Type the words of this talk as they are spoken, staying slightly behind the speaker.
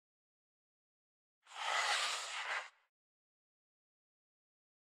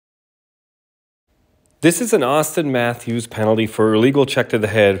This is an Auston Matthews penalty for illegal check to the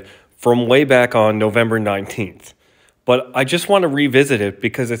head from way back on November 19th. But I just want to revisit it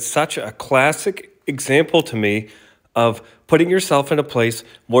because it's such a classic example to me of putting yourself in a place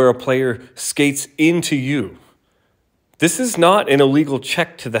where a player skates into you. This is not an illegal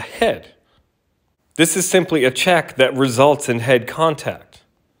check to the head. This is simply a check that results in head contact.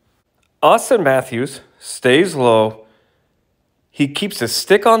 Auston Matthews stays low. He keeps his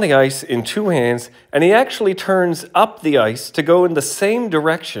stick on the ice in two hands, and he actually turns up the ice to go in the same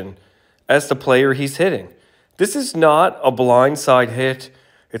direction as the player he's hitting. This is not a blindside hit.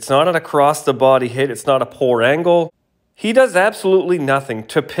 It's not an across-the-body hit. It's not a poor angle. He does absolutely nothing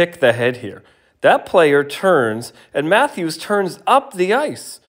to pick the head here. That player turns, and Matthews turns up the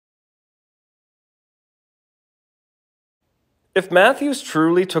ice. If Matthews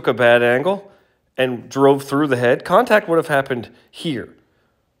truly took a bad angle and drove through the head, contact would have happened here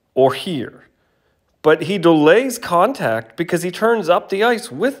or here. But he delays contact because he turns up the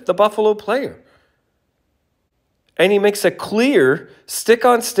ice with the Buffalo player. And he makes a clear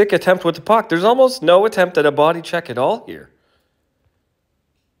stick-on-stick attempt with the puck. There's almost no attempt at a body check at all here.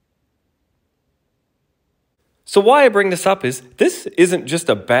 So why I bring this up is this isn't just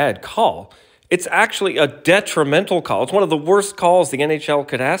a bad call. It's actually a detrimental call. It's one of the worst calls the NHL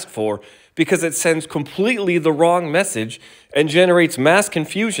could ask for because it sends completely the wrong message and generates mass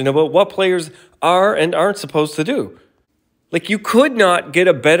confusion about what players are and aren't supposed to do. Like, you could not get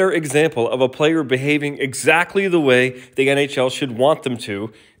a better example of a player behaving exactly the way the NHL should want them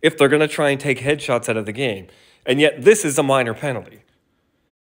to if they're going to try and take headshots out of the game. And yet this is a minor penalty.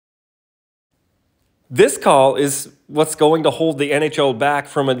 This call is what's going to hold the NHL back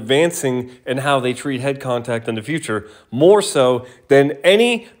from advancing in how they treat head contact in the future, more so than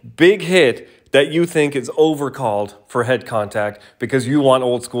any big hit that you think is overcalled for head contact because you want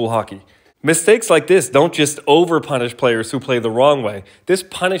old school hockey. Mistakes like this don't just over-punish players who play the wrong way. This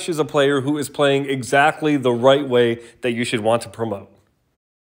punishes a player who is playing exactly the right way that you should want to promote.